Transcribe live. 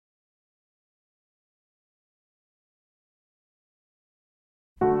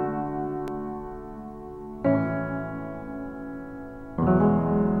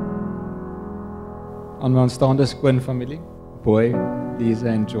aan my aanstaande skoonfamilie, Boy, Lisa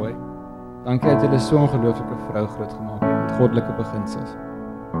en Joy. Dankie dat julle so 'n ongelooflike vrou grootgemaak het met goddelike beginsels.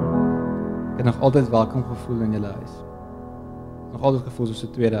 Ek het nog altyd welkom gevoel in julle huis. Nog altyd gevoel soos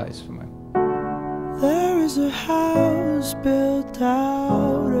 'n tweede huis vir my. There is a house built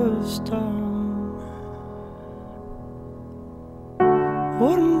out of stone,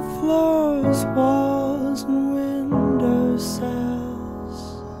 wooden floors, walls and window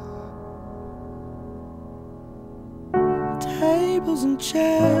sills, tables and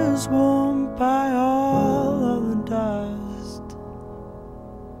chairs warmed by all of the dust.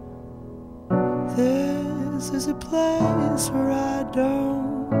 This is a place where I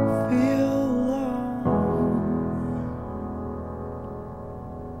don't feel alone.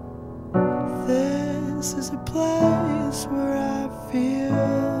 This is a place where I feel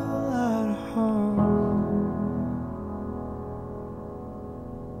at home.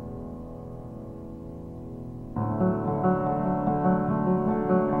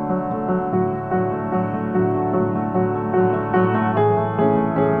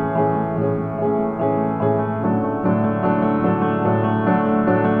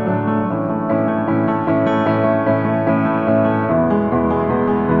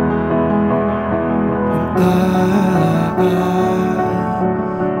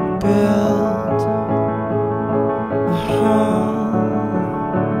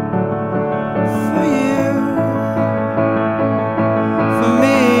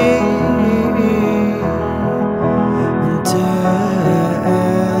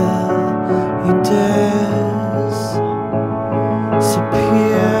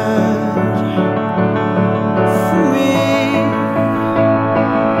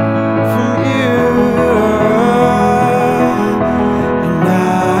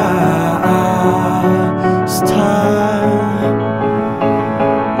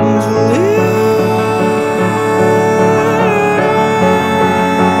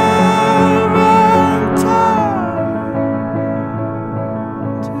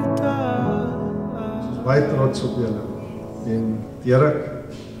 Derik,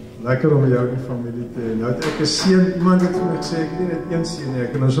 lekker om jou in die familie te hê. Nou het ek 'n seun, iemand het vir my gesê ek nie net een seun nie,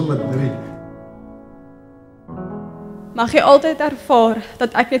 ek het nou sommer 3. Mag jy altyd ervaar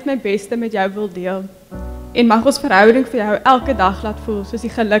dat ek net my beste met jou wil deel en mag ons verhouding vir jou elke dag laat voel soos die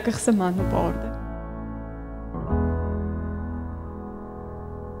gelukkigste man op aarde.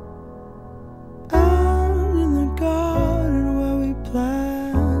 Out in the garden where we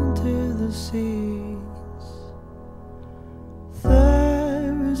planted the seeds,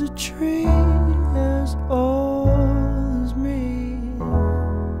 there is a tree as old as me.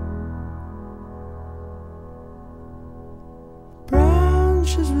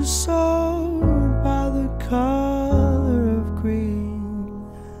 Branches were sown by the color of green.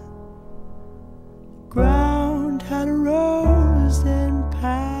 The ground had a rose then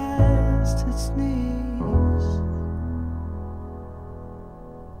past its knees.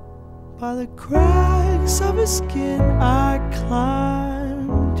 By the cracks of his skin I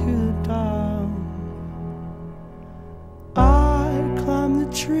climbed to the top. I climbed the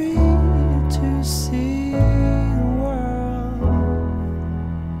tree to see the world.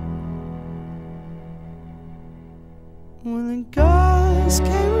 When the gust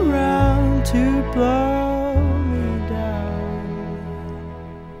came around to blow me down,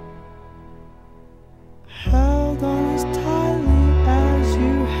 held on as tightly as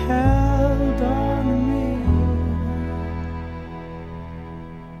you held on to me.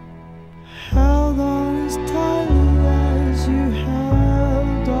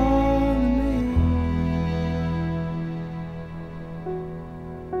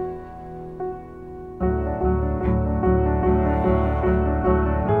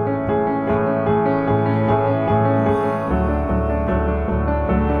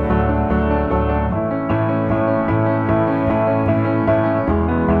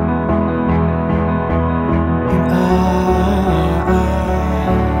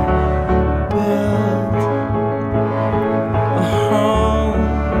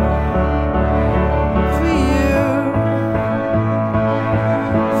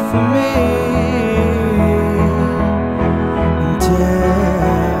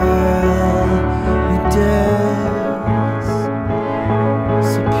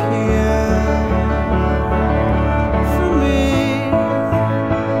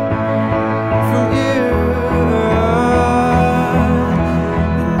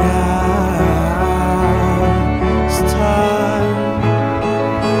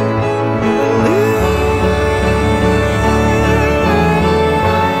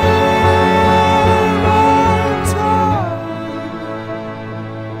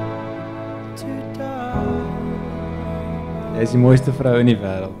 is die mooiste vrou in die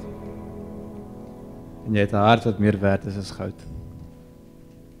wêreld. En jy het 'n hart wat meer werd is as goud.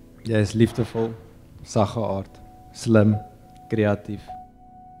 Jy is liefdevol, saggeaard, slim, kreatief.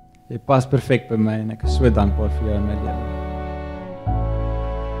 Jy pas perfek by my en ek is so dankbaar vir jou in my lewe.